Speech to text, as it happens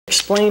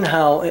explain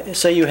how,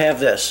 say you have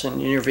this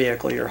in your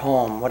vehicle, your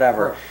home,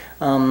 whatever.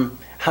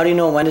 How do you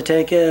know when to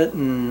take it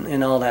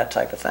and all that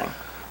type of thing?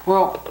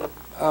 Well,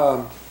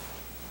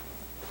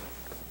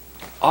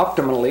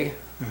 optimally,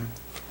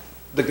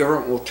 the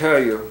government will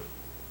tell you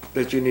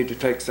that you need to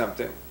take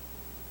something.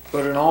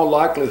 But in all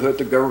likelihood,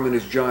 the government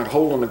is a giant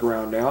hole in the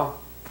ground now,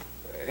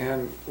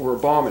 and where a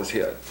bomb is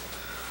hit.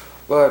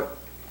 But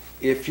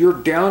if you're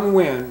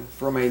downwind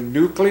from a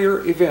nuclear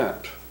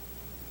event,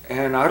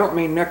 and I don't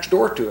mean next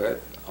door to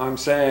it, I'm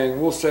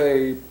saying, we'll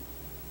say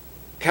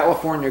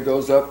California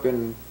goes up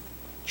in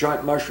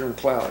giant mushroom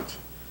clouds.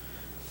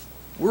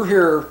 We're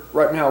here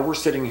right now, we're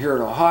sitting here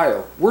in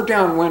Ohio. We're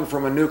downwind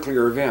from a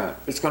nuclear event.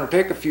 It's going to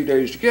take a few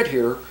days to get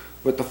here,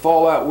 but the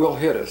fallout will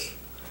hit us.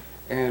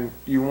 And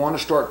you want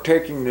to start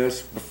taking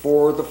this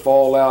before the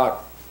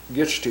fallout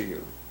gets to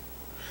you.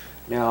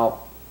 Now,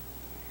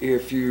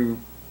 if you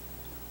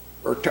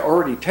are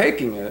already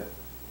taking it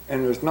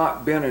and there's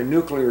not been a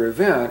nuclear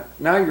event,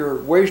 now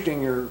you're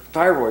wasting your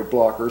thyroid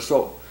blocker.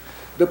 So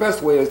the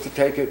best way is to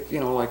take it,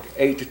 like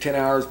 8 to 10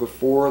 hours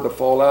before the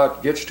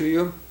fallout gets to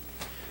you.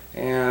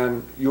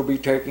 And you'll be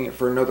taking it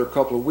for another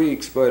couple of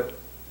weeks. But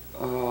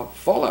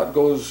fallout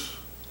goes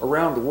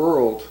around the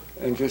world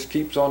and just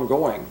keeps on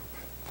going.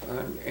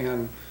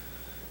 And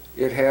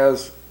it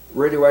has,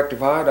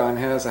 radioactive iodine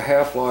has a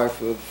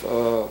half-life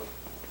of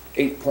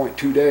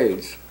 8.2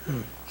 days.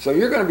 So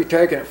you're going to be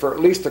taking it for at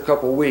least a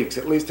couple of weeks,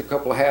 at least a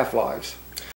couple of half-lives.